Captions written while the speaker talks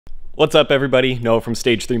What's up everybody, Noah from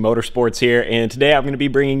Stage 3 Motorsports here, and today I'm going to be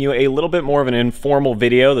bringing you a little bit more of an informal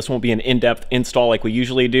video. This won't be an in-depth install like we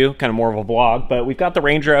usually do, kind of more of a vlog, but we've got the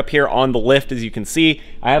Ranger up here on the lift as you can see.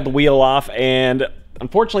 I have the wheel off, and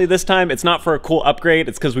unfortunately this time it's not for a cool upgrade,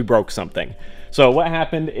 it's because we broke something. So what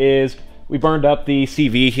happened is we burned up the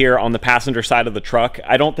CV here on the passenger side of the truck.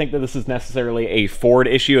 I don't think that this is necessarily a Ford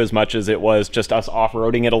issue as much as it was just us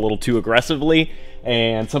off-roading it a little too aggressively,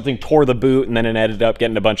 and something tore the boot, and then it ended up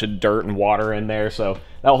getting a bunch of dirt and water in there, so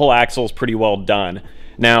that whole axle is pretty well done.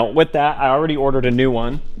 Now with that, I already ordered a new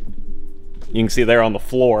one. You can see there on the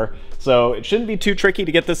floor. So it shouldn't be too tricky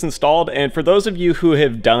to get this installed, and for those of you who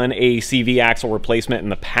have done a CV axle replacement in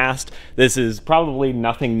the past, this is probably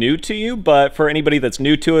nothing new to you, but for anybody that's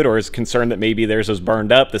new to it or is concerned that maybe theirs is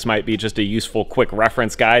burned up, this might be just a useful quick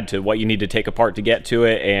reference guide to what you need to take apart to get to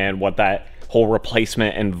it and what that whole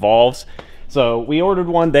replacement involves. So we ordered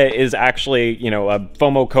one that is actually, you know, a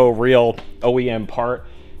Fomoco real OEM part,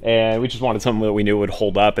 and we just wanted something that we knew would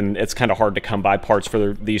hold up, and it's kind of hard to come by parts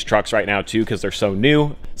for these trucks right now too because they're so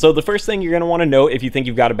new. So the first thing you're going to want to note if you think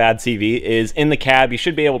you've got a bad CV is in the cab you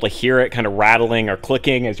should be able to hear it kind of rattling or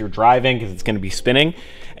clicking as you're driving because it's going to be spinning.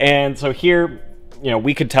 And so here, you know,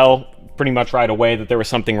 we could tell pretty much right away that there was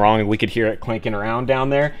something wrong, and we could hear it clanking around down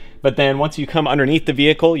there. But then once you come underneath the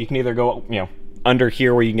vehicle, you can either go, you know, under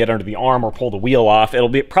here where you can get under the arm or pull the wheel off. It'll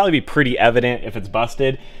probably be pretty evident if it's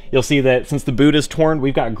busted. You'll see that since the boot is torn,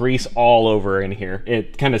 we've got grease all over in here.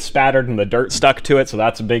 It kind of spattered and the dirt stuck to it, so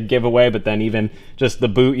that's a big giveaway. But then even just the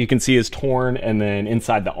boot you can see is torn, and then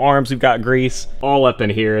inside the arms we've got grease. All up in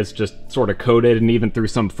here is just sort of coated, and even through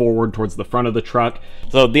some forward towards the front of the truck.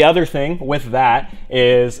 So the other thing with that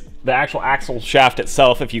is the actual axle shaft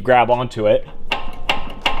itself. If you grab onto it,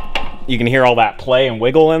 you can hear all that play and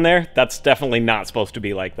wiggle in there. That's definitely not supposed to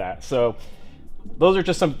be like that. So those are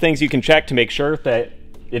just some things you can check to make sure that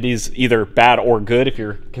it is either bad or good if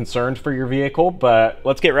you're concerned for your vehicle. But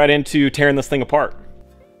let's get right into tearing this thing apart.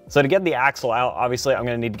 So to get the axle out, obviously I'm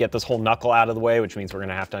going to need to get this whole knuckle out of the way, which means we're going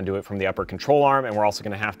to have to undo it from the upper control arm, and we're also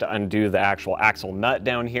going to have to undo the actual axle nut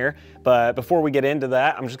down here. But before we get into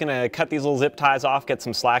that, I'm just going to cut these little zip ties off, get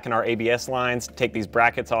some slack in our ABS lines, take these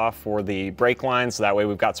brackets off for the brake lines, so that way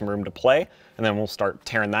we've got some room to play, and then we'll start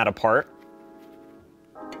tearing that apart.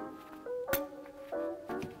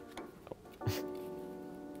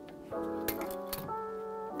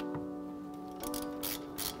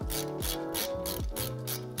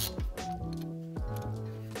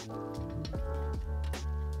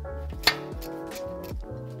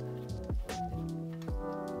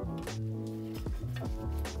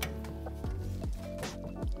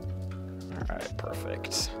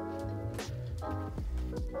 Perfect.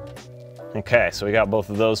 Okay, so we got both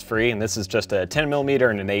of those free, and this is just a 10mm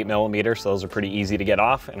and an 8mm, so those are pretty easy to get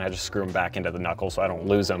off, and I just screw them back into the knuckle so I don't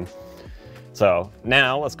lose them. So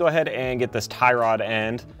now let's go ahead and get this tie rod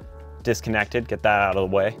end disconnected, get that out of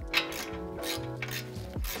the way.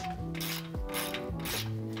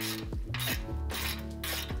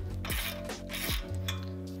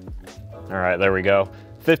 All right, there we go.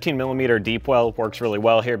 15mm deep well works really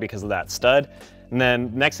well here because of that stud. And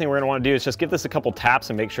then next thing we're going to want to do is just give this a couple taps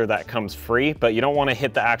and make sure that comes free, but you don't want to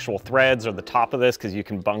hit the actual threads or the top of this because you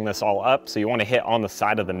can bung this all up. So you want to hit on the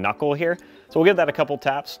side of the knuckle here. So we'll give that a couple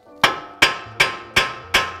taps.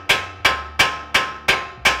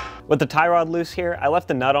 With the tie rod loose here, I left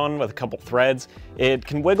the nut on with a couple threads. It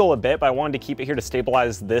can wiggle a bit, but I wanted to keep it here to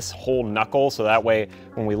stabilize this whole knuckle, so that way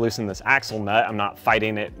when we loosen this axle nut, I'm not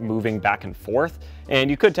fighting it moving back and forth. And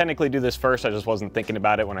you could technically do this first, I just wasn't thinking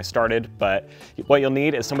about it when I started, but what you'll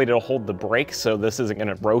need is somebody to hold the brake so this isn't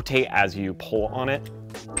gonna rotate as you pull on it.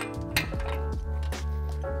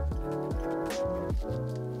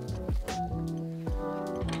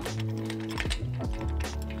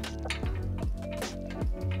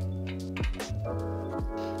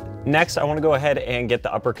 Next, I want to go ahead and get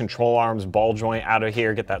the upper control arms ball joint out of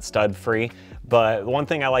here, get that stud free. But the one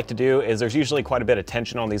thing I like to do is there's usually quite a bit of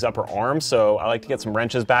tension on these upper arms, so I like to get some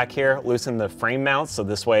wrenches back here, loosen the frame mounts, so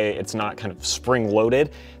this way it's not kind of spring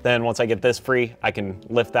loaded. Then once I get this free, I can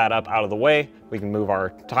lift that up out of the way. We can move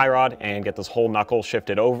our tie rod and get this whole knuckle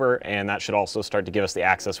shifted over, and that should also start to give us the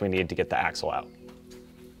access we need to get the axle out.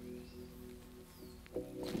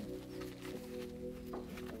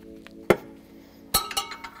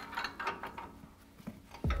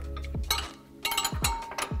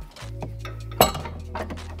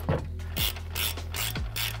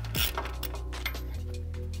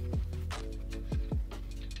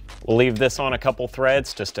 We'll leave this on a couple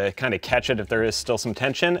threads just to kind of catch it if there is still some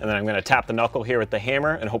tension, and then I'm going to tap the knuckle here with the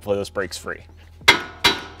hammer, and hopefully this breaks free.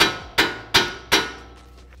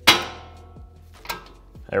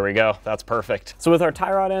 There we go, that's perfect. So with our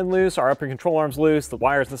tie rod end loose, our upper control arms loose, the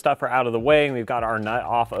wires and stuff are out of the way, and we've got our nut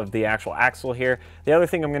off of the actual axle here. The other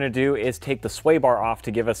thing I'm gonna do is take the sway bar off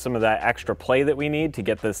to give us some of that extra play that we need to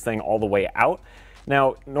get this thing all the way out.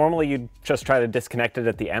 Now, normally you'd just try to disconnect it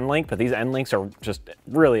at the end link, but these end links are just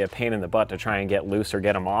really a pain in the butt to try and get loose or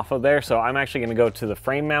get them off of there. So I'm actually gonna go to the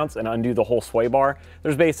frame mounts and undo the whole sway bar.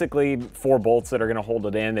 There's basically 4 bolts that are gonna hold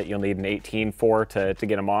it in that you'll need an 18 for to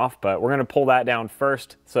get them off, but we're gonna pull that down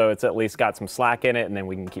first so it's at least got some slack in it, and then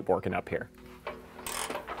we can keep working up here.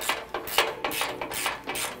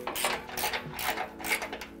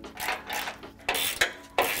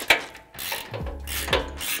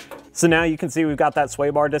 So now you can see we've got that sway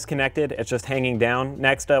bar disconnected. It's just hanging down.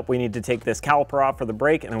 Next up, we need to take this caliper off for the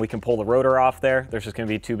brake, and then we can pull the rotor off there. There's just gonna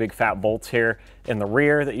be 2 big fat bolts here in the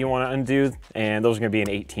rear that you wanna undo, and those are gonna be an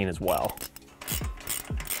 18 as well.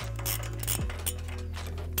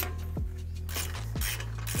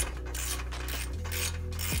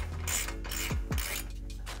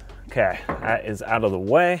 Okay, that is out of the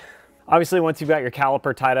way. Obviously, once you've got your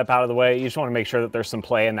caliper tied up out of the way, you just wanna make sure that there's some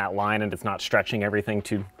play in that line and it's not stretching everything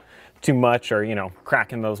too much or, you know,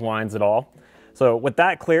 cracking those lines at all. So with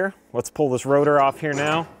that clear, let's pull this rotor off here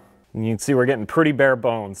now. And you can see we're getting pretty bare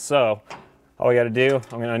bones. So all we gotta do,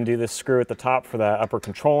 I'm gonna undo this screw at the top for the upper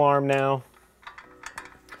control arm now.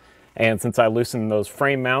 And since I loosened those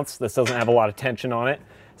frame mounts, this doesn't have a lot of tension on it.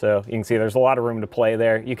 So you can see there's a lot of room to play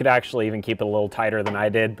there. You could actually even keep it a little tighter than I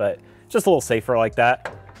did, but just a little safer like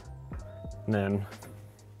that. And then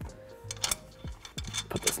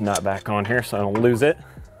put this nut back on here so I don't lose it.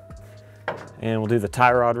 And we'll do the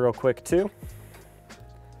tie rod real quick too.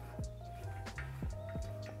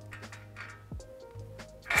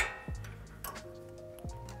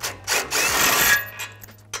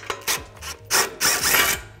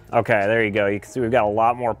 Okay, there you go. You can see we've got a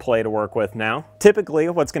lot more play to work with now. Typically,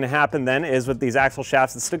 what's gonna happen then is with these axle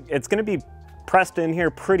shafts, it's gonna be pressed in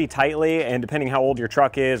here pretty tightly, and depending how old your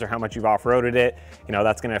truck is or how much you've off-roaded it, you know,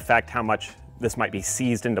 that's gonna affect how much this might be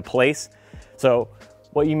seized into place. So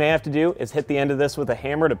what you may have to do is hit the end of this with a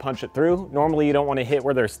hammer to punch it through. Normally you don't want to hit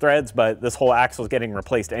where there's threads, but this whole axle is getting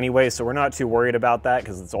replaced anyway, so we're not too worried about that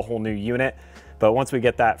because it's a whole new unit. But once we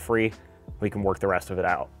get that free, we can work the rest of it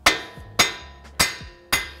out.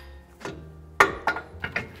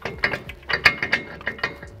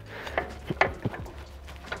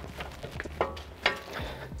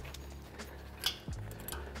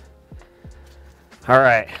 All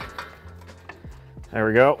right, there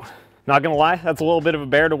we go. Not gonna lie, that's a little bit of a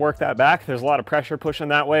bear to work that back. There's a lot of pressure pushing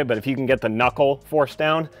that way, but if you can get the knuckle forced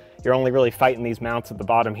down, you're only really fighting these mounts at the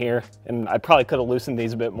bottom here. And I probably could have loosened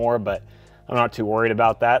these a bit more, but I'm not too worried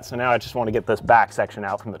about that. So now I just want to get this back section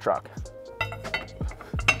out from the truck.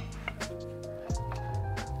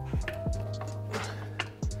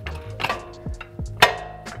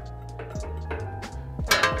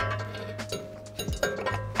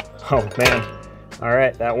 Oh man, all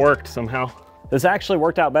right, that worked somehow. This actually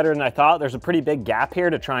worked out better than I thought. There's a pretty big gap here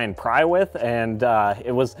to try and pry with, and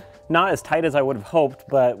it was not as tight as I would have hoped,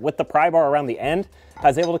 but with the pry bar around the end, I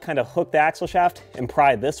was able to kind of hook the axle shaft and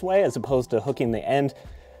pry this way as opposed to hooking the end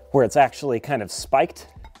where it's actually kind of spiked.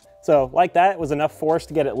 So like that, it was enough force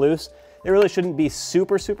to get it loose. It really shouldn't be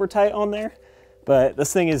super, super tight on there, but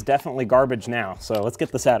this thing is definitely garbage now. So let's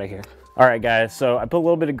get this out of here. All right, guys, so I put a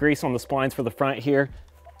little bit of grease on the splines for the front here.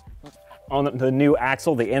 On the new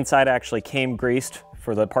axle, the inside actually came greased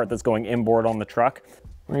for the part that's going inboard on the truck.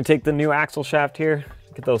 We're gonna take the new axle shaft here,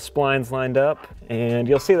 get those splines lined up, and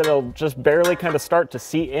you'll see that it'll just barely kind of start to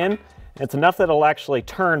seat in. It's enough that it'll actually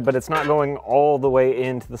turn, but it's not going all the way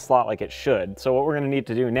into the slot like it should. So what we're gonna need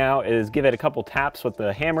to do now is give it a couple taps with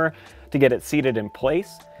the hammer to get it seated in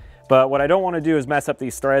place. But what I don't want to do is mess up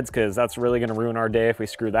these threads because that's really going to ruin our day if we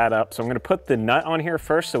screw that up. So I'm going to put the nut on here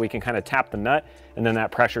first so we can kind of tap the nut, and then that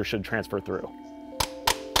pressure should transfer through.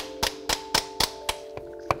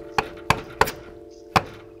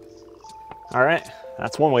 All right,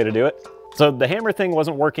 that's one way to do it. So the hammer thing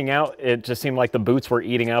wasn't working out. It just seemed like the boots were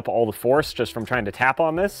eating up all the force just from trying to tap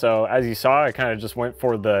on this. So as you saw, I kind of just went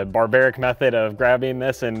for the barbaric method of grabbing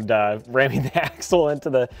this and ramming the axle into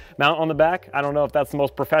the mount on the back. I don't know if that's the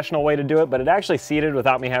most professional way to do it, but it actually seated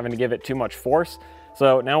without me having to give it too much force.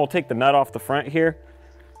 So now we'll take the nut off the front here,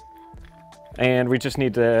 and we just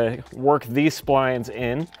need to work these splines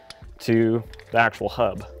in to the actual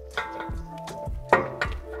hub.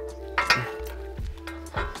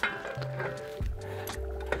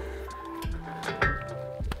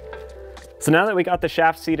 So now that we got the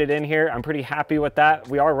shaft seated in here, I'm pretty happy with that.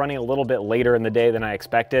 We are running a little bit later in the day than I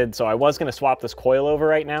expected, so I was gonna swap this coil over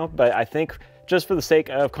right now, but I think just for the sake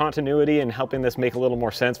of continuity and helping this make a little more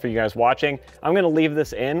sense for you guys watching, I'm gonna leave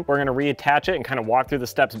this in. We're gonna reattach it and kind of walk through the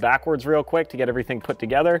steps backwards real quick to get everything put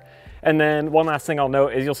together. And then one last thing I'll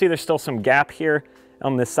note is you'll see there's still some gap here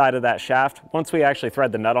on this side of that shaft. Once we actually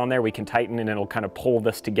thread the nut on there, we can tighten and it'll kind of pull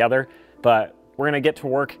this together. But we're gonna get to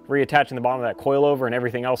work reattaching the bottom of that coilover and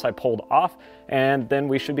everything else I pulled off, and then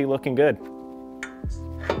we should be looking good.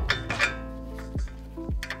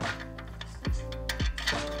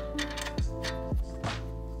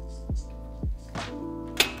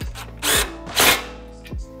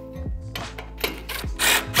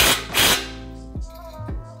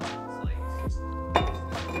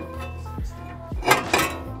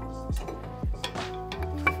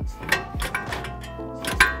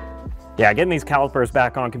 Yeah, getting these calipers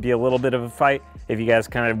back on can be a little bit of a fight. If you guys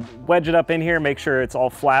kind of wedge it up in here, make sure it's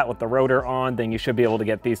all flat with the rotor on, then you should be able to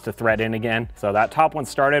get these to thread in again. So that top one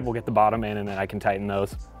started, we'll get the bottom in and then I can tighten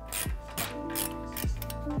those.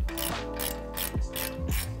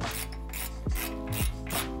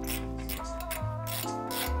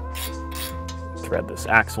 Thread this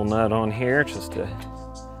axle nut on here just to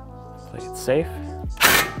play it safe.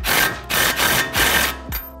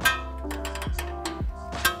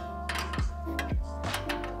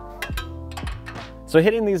 So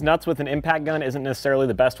hitting these nuts with an impact gun isn't necessarily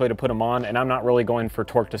the best way to put them on, and I'm not really going for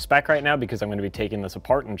torque to spec right now because I'm going to be taking this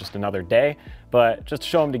apart in just another day. But just to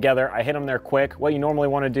show them together, I hit them there quick. What you normally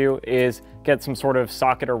want to do is get some sort of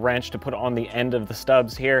socket or wrench to put on the end of the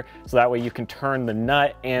stubs here, so that way you can turn the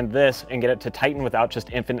nut and this and get it to tighten without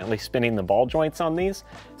just infinitely spinning the ball joints on these.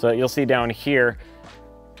 So you'll see down here,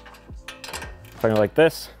 if I go like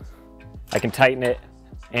this, I can tighten it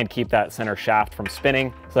and keep that center shaft from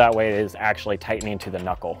spinning, so that way it is actually tightening to the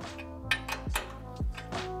knuckle.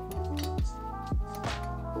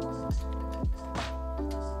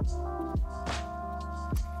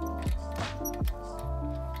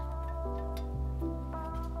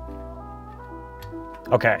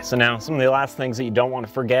 Okay, so now some of the last things that you don't want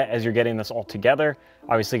to forget as you're getting this all together.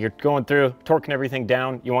 Obviously you're going through, torquing everything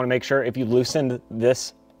down. You want to make sure if you loosened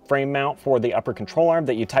this frame mount for the upper control arm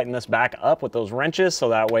that you tighten this back up with those wrenches, so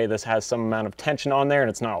that way this has some amount of tension on there and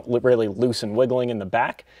it's not really loose and wiggling in the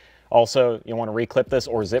back. Also, you want to reclip this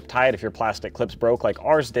or zip tie it if your plastic clips broke like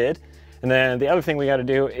ours did. And then the other thing we got to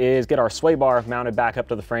do is get our sway bar mounted back up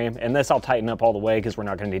to the frame, and this I'll tighten up all the way because we're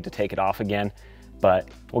not going to need to take it off again. But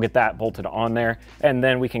we'll get that bolted on there, and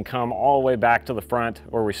then we can come all the way back to the front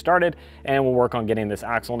where we started, and we'll work on getting this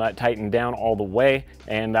axle nut tightened down all the way,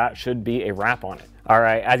 and that should be a wrap on it. All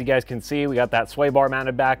right, as you guys can see, we got that sway bar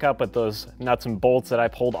mounted back up with those nuts and bolts that I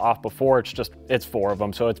pulled off before. It's 4 of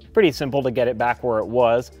them, so it's pretty simple to get it back where it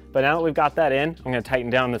was. But now that we've got that in, I'm gonna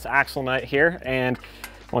tighten down this axle nut here, and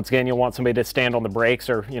once again, you'll want somebody to stand on the brakes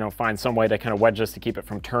or, you know, find some way to kind of wedge this to keep it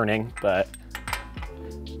from turning, but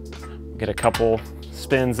get a couple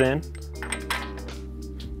spins in.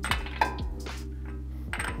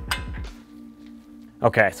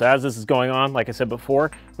 Okay, so as this is going on, like I said before,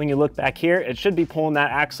 when you look back here, it should be pulling that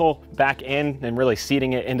axle back in and really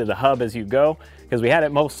seating it into the hub as you go, because we had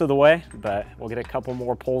it most of the way, but we'll get a couple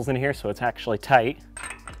more pulls in here so it's actually tight.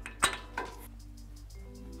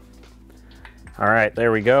 All right,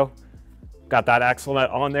 there we go. Got that axle nut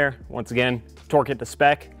on there. Once again, torque it to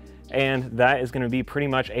spec, and that is gonna be pretty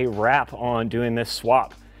much a wrap on doing this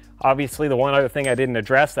swap. Obviously, the one other thing I didn't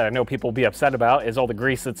address that I know people will be upset about is all the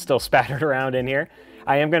grease that's still spattered around in here.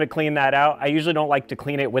 I am gonna clean that out. I usually don't like to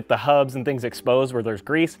clean it with the hubs and things exposed where there's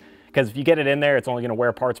grease, because if you get it in there, it's only gonna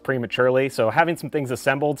wear parts prematurely. So having some things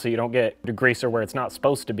assembled so you don't get degreaser where it's not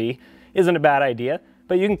supposed to be isn't a bad idea,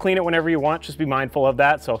 but you can clean it whenever you want. Just be mindful of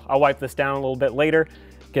that. So I'll wipe this down a little bit later,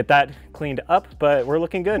 get that cleaned up, but we're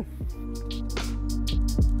looking good.